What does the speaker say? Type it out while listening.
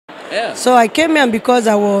Yeah. So I came here because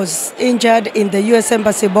I was injured in the U.S.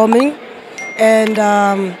 Embassy bombing, and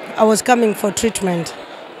I was coming for treatment.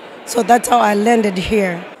 So that's how I landed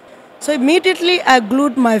here. So immediately I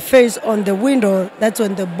glued my face on the window. That's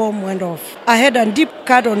when the bomb went off. I had a deep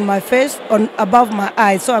cut on my face, above my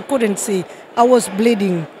eye, so I couldn't see. I was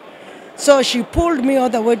bleeding. So she pulled me all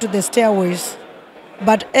the way to the stairways.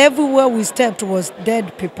 But everywhere we stepped was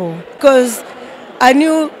dead people. Because I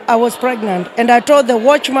knew I was pregnant. And I told the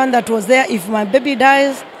watchman that was there, if my baby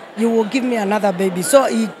dies, you will give me another baby. So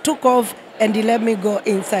he took off and he let me go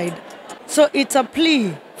inside. So it's a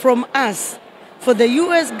plea from us for the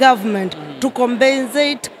U.S. government to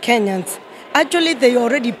compensate Kenyans. Actually, they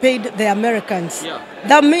already paid the Americans. Yeah.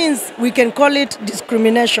 That means we can call it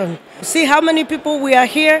discrimination. See how many people we are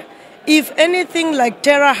here? If anything like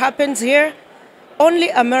terror happens here, only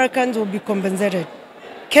Americans will be compensated.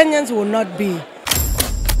 Kenyans will not be.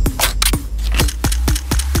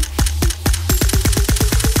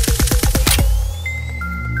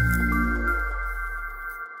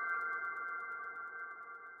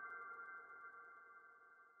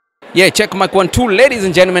 Yeah, check mic 1 2. Ladies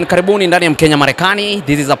and gentlemen, karibuni ndani ya Mkenya Marekani.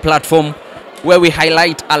 This is a platform where we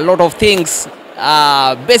highlight a lot of things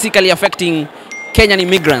basically affecting Kenyan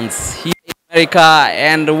immigrants here in America,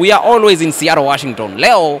 and we are always in Seattle, Washington.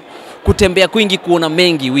 Leo kutembea kwingi kuona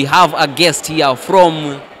mengi. We have a guest here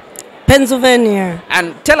from Pennsylvania.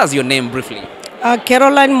 And tell us your name briefly.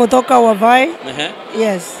 Caroline Mutoka Wavai.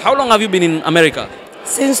 Yes. How long have you been in America?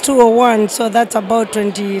 Since 2001, so that's about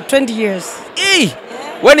 20 years. Hey!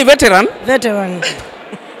 When a veteran? Veteran.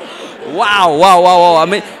 Wow. I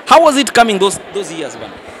mean, how was it coming those years,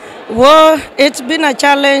 man? Well, it's been a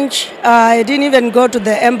challenge. I didn't even go to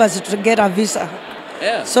the embassy to get a visa.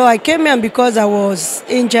 Yeah. So I came here because I was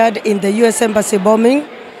injured in the U.S. Embassy bombing,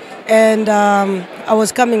 and I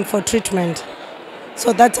was coming for treatment.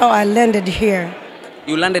 So that's how I landed here.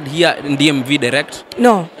 You landed here in DMV direct?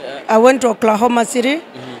 No, I went to Oklahoma City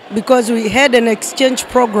because we had an exchange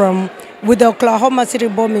program with the Oklahoma City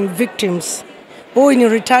bombing victims, who in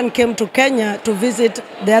return came to Kenya to visit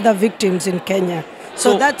the other victims in Kenya.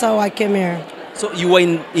 So that's how I came here. So you were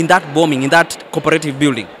in that bombing, in that cooperative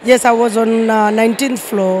building? Yes, I was on 19th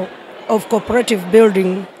floor of cooperative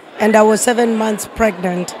building, and I was 7 months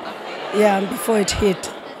pregnant. Yeah, before it hit.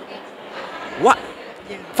 What?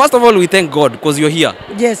 Yeah. First of all, we thank God because you're here.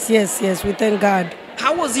 Yes, we thank God.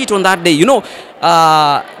 How was it on that day? You know,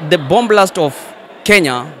 the bomb blast of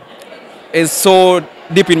Kenya is so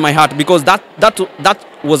deep in my heart because that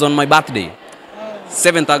was on my birthday,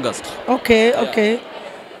 7th August. Okay.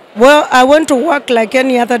 Well, I went to work like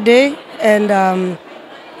any other day, and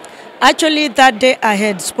actually that day I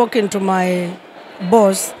had spoken to my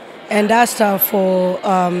boss and asked her for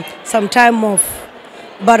some time off.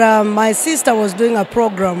 But my sister was doing a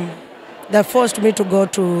program that forced me to go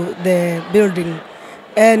to the building.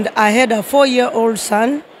 And I had a 4-year-old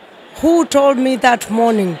son who told me that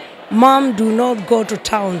morning, "Mom, do not go to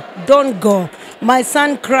town. Don't go." My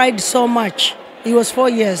son cried so much. He was 4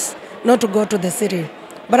 years not to go to the city.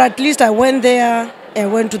 But at least I went there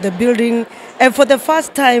and went to the building. And for the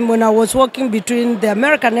first time when I was walking between the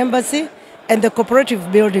American Embassy and the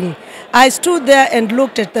cooperative building, I stood there and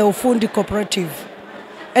looked at the Ufundi cooperative.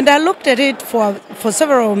 And I looked at it for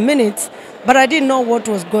several minutes, but I didn't know what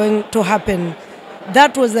was going to happen.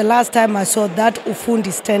 That was the last time I saw that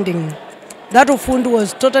Ufundi standing. That Ufundi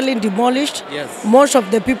was totally demolished. Yes. Most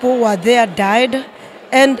of the people who were there died.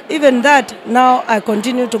 And even that, now I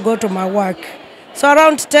continue to go to my work. So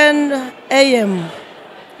around 10 a.m.,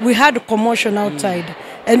 we had a commotion outside.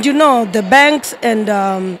 And you know, the banks and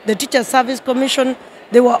the Teacher Service Commission,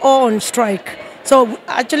 they were all on strike. So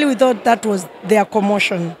actually we thought that was their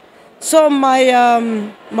commotion. So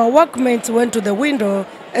my workmates went to the window.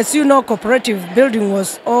 As you know, cooperative building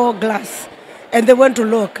was all glass. And they went to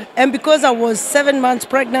look. And because I was 7 months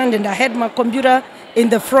pregnant and I had my computer in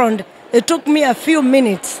the front, it took me a few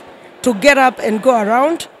minutes to get up and go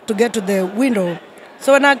around to get to the window.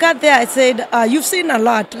 So when I got there, I said, "You've seen a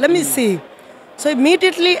lot. Let me see." So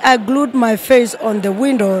immediately I glued my face on the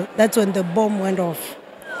window. That's when the bomb went off.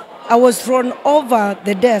 I was thrown over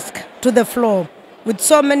the desk to the floor with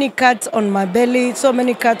so many cuts on my belly, so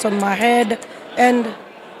many cuts on my head, and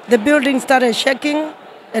the building started shaking,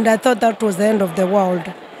 and I thought that was the end of the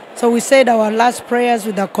world. So we said our last prayers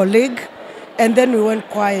with a colleague, and then we went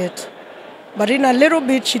quiet. But in a little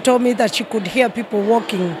bit, she told me that she could hear people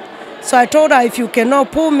walking. So I told her, if you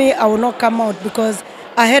cannot pull me, I will not come out, because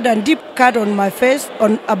I had a deep cut on my face,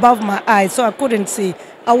 above my eye, so I couldn't see.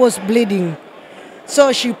 I was bleeding.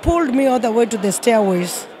 So she pulled me all the way to the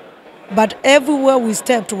stairways. But everywhere we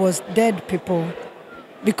stepped was dead people.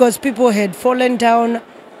 because people had fallen down,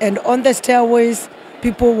 and on the stairways,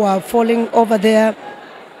 people were falling over there.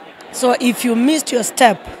 So if you missed your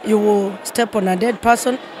step, you will step on a dead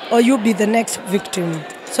person or you'll be the next victim.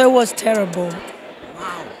 So it was terrible.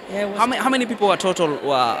 Wow. Yeah, How many people were total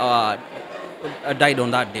died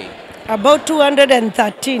on that day? About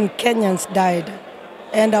 213 Kenyans died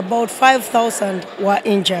and about 5,000 were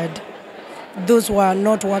injured. Those were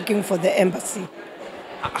not working for the embassy.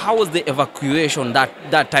 How was the evacuation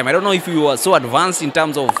that time? I don't know if you were so advanced in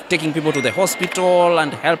terms of taking people to the hospital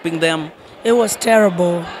and helping them. It was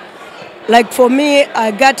terrible. Like for me,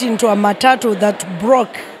 I got into a matatu that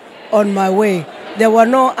broke on my way. There were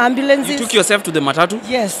no ambulances. You took yourself to the matatu?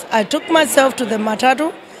 Yes, I took myself to the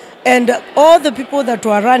matatu, and all the people that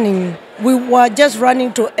were running, we were just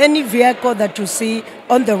running to any vehicle that you see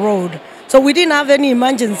on the road. So we didn't have any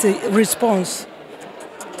emergency response.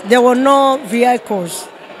 There were no vehicles.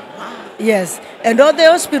 Yes, and all the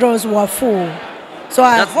hospitals were full. So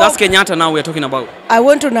that's Kenyatta now we're talking about. I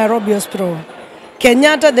went to Nairobi hospital.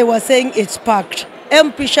 Kenyatta, they were saying it's packed.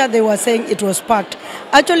 Mpisha, they were saying it was packed.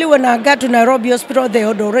 Actually, when I got to Nairobi hospital, they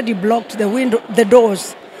had already blocked the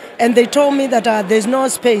doors, and they told me that there's no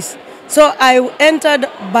space. So I entered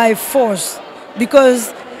by force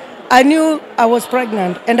because I knew I was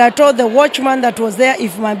pregnant, and I told the watchman that was there,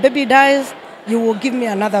 if my baby dies, you will give me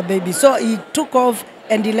another baby. So he took off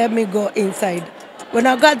and he let me go inside. When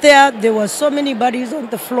I got there were so many bodies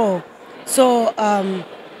on the floor. So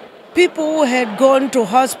people who had gone to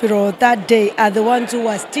hospital that day are the ones who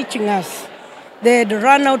were stitching us. They had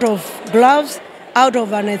run out of gloves, out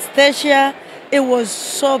of anesthesia. It was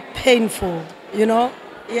so painful, you know?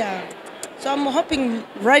 Yeah. So I'm hoping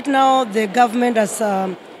right now the government has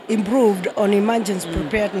improved on emergency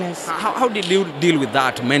preparedness. How did you deal with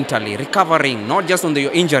that mentally, recovering, not just on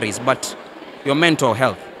your injuries, but your mental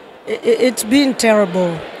health? It's been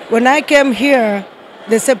terrible. When I came here,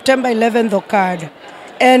 the September 11th occurred,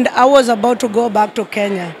 and I was about to go back to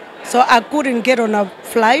Kenya. So I couldn't get on a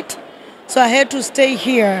flight, so I had to stay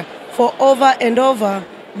here for over and over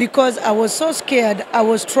because I was so scared, I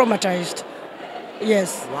was traumatized.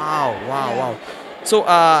 Yes. Wow. So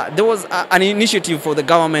there was an initiative for the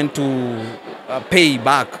government to pay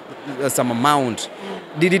back some amount.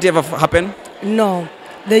 Did it ever happen? No.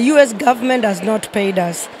 The U.S. government has not paid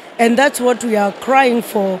us. And that's what we are crying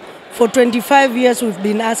for. For 25 years, we've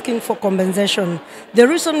been asking for compensation. The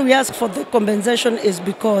reason we ask for the compensation is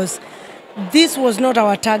because this was not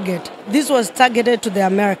our target. This was targeted to the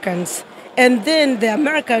Americans. And then the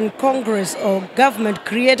American Congress or government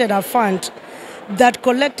created a fund that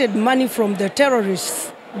collected money from the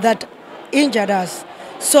terrorists that injured us.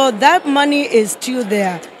 So that money is still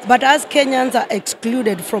there, but us Kenyans are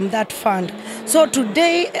excluded from that fund. So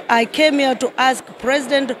today I came here to ask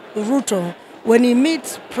President Ruto, when he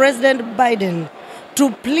meets President Biden,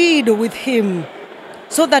 to plead with him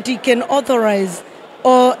so that he can authorize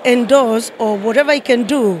or endorse or whatever he can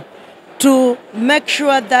do to make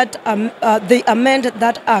sure that they amend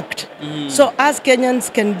that act. So us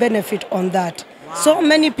Kenyans can benefit on that. So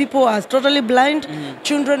many people are totally blind.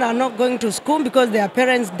 Children are not going to school because their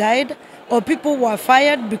parents died, or people were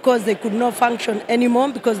fired because they could not function anymore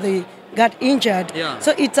because they got injured. Yeah.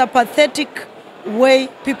 So it's a pathetic way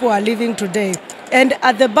people are living today. And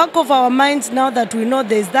at the back of our minds now that we know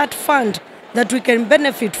there's that fund that we can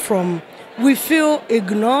benefit from, we feel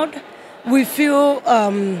ignored, we feel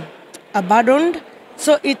abandoned.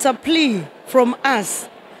 So it's a plea from us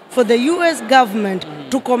for the U.S. government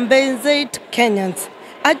to compensate Kenyans.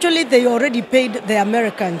 Actually, they already paid the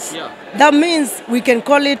Americans. Yeah. That means we can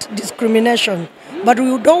call it discrimination. But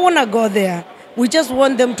we don't want to go there. We just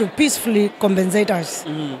want them to peacefully compensate us.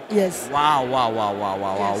 Yes.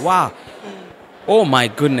 Wow. Oh my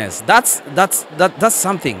goodness, that's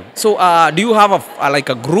something. So do you have like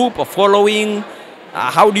a group, a following?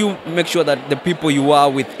 How do you make sure that the people you are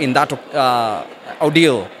with in that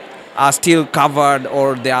ordeal are still covered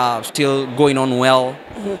or they are still going on well?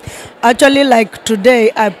 Actually, like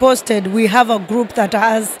today, I posted, we have a group that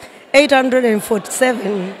has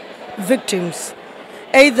 847 victims.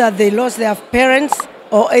 Either they lost their parents,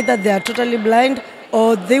 or either they are totally blind,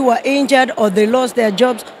 or they were injured, or they lost their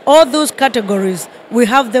jobs. All those categories, we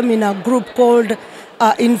have them in a group called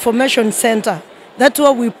Information Center. That's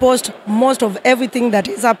where we post most of everything that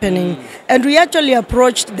is happening. And we actually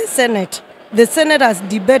approached the Senate. The Senate has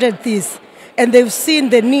debated this, and they've seen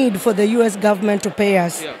the need for the U.S. government to pay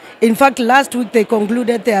us. Yeah. In fact, last week they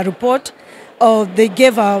concluded their report. They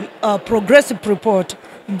gave a progressive report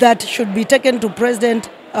that should be taken to President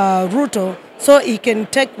Ruto so he can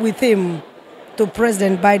take with him to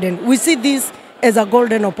President Biden. We see this as a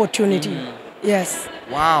golden opportunity. Yes.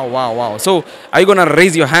 Wow, wow, wow. So are you going to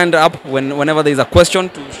raise your hand up whenever there is a question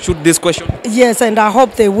to shoot this question? Yes, and I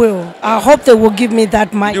hope they will. I hope they will give me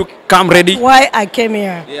that mic. You come ready? Why I came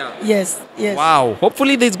here. Yeah. Yes, yes. Wow.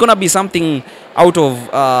 Hopefully there's going to be something out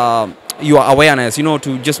of your awareness, you know,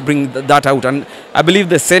 to just bring that out. And I believe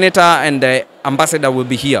the senator and the ambassador will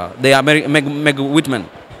be here. They are Meg Whitman.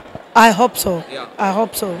 I hope so. Yeah. I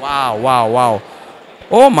hope so. Wow, wow, wow.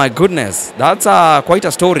 Oh my goodness. That's quite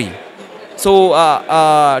a story. So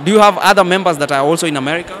do you have other members that are also in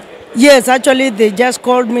America? Yes, actually they just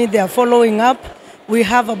called me. They are following up. We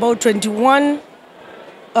have about 21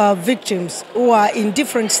 victims who are in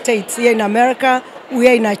different states here in America. We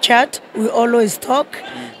are in a chat. We always talk.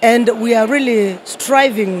 And we are really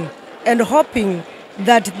striving and hoping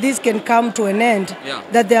that this can come to an end,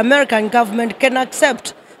 that the American government can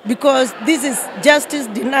accept, because this is justice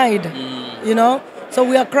denied, you know. So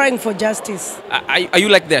we are crying for justice. Are you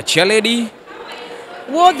like their chairlady?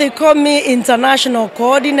 Well, they call me international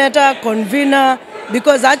coordinator, convener,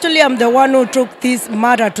 because actually I'm the one who took this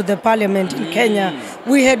matter to the parliament in Kenya.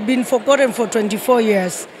 We had been forgotten for 24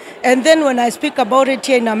 years. And then when I speak about it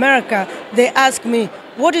here in America, they ask me,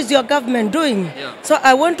 what is your government doing? Yeah. So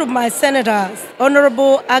I went to my senator,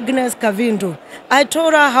 Honorable Agnes Kavindu. I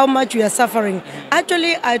told her how much we are suffering.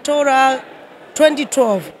 Actually, I told her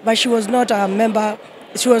 2012, but she was not a member.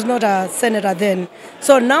 She was not a senator then.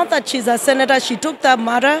 So now that she's a senator, she took that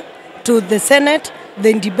matter to the Senate,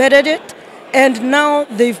 they debated it, and now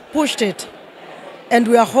they've pushed it. And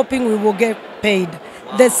we are hoping we will get paid.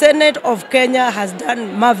 Wow. The Senate of Kenya has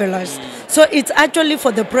done marvelous. So it's actually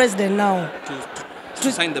for the president now.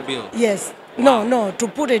 To sign the bill? Yes. Wow. No, to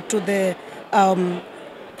put it to the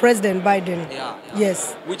President Biden. Yeah.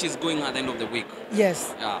 Yes. Which is going at the end of the week.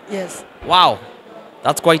 Yes. Yeah. Yes. Wow.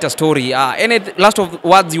 That's quite a story. Any last of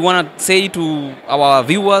words you want to say to our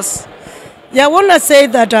viewers? Yeah, I want to say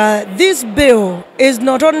that this bill is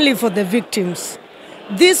not only for the victims.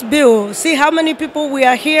 This bill, see how many people we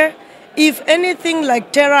are here? If anything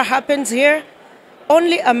like terror happens here,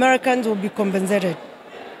 only Americans will be compensated.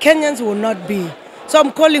 Kenyans will not be. So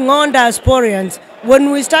I'm calling on diasporians,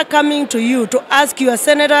 when we start coming to you to ask your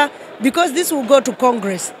senator, because this will go to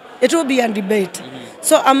Congress, it will be a debate.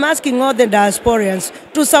 So I'm asking all the diasporians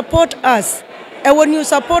to support us. And when you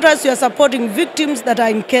support us, you're supporting victims that are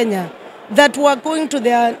in Kenya, that were going to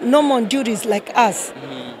their normal duties like us,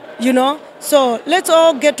 you know? So let's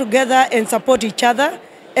all get together and support each other.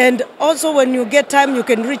 And also when you get time, you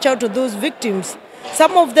can reach out to those victims.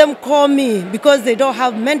 Some of them call me because they don't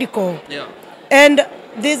have medical. Yeah. And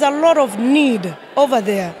there's a lot of need over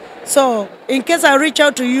there. So in case I reach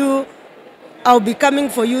out to you, I'll be coming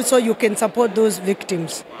for you so you can support those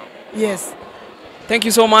victims. Wow. Yes. Thank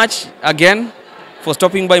you so much again for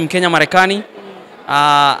stopping by Mkenya Marekani.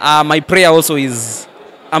 My prayer also is,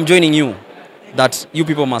 I'm joining you, that you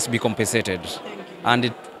people must be compensated.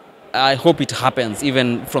 And I hope it happens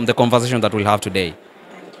even from the conversation that we'll have today.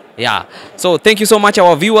 Yeah. So thank you so much,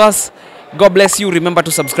 our viewers. God bless you. Remember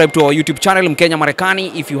to subscribe to our YouTube channel, Mkenya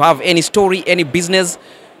Marekani. If you have any story, any business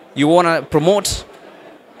you want to promote,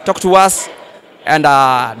 talk to us. And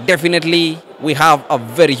definitely we have a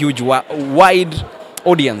very huge, wide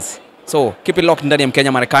audience. So keep it locked ndani ya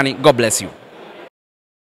Mkenya Marekani. God bless you.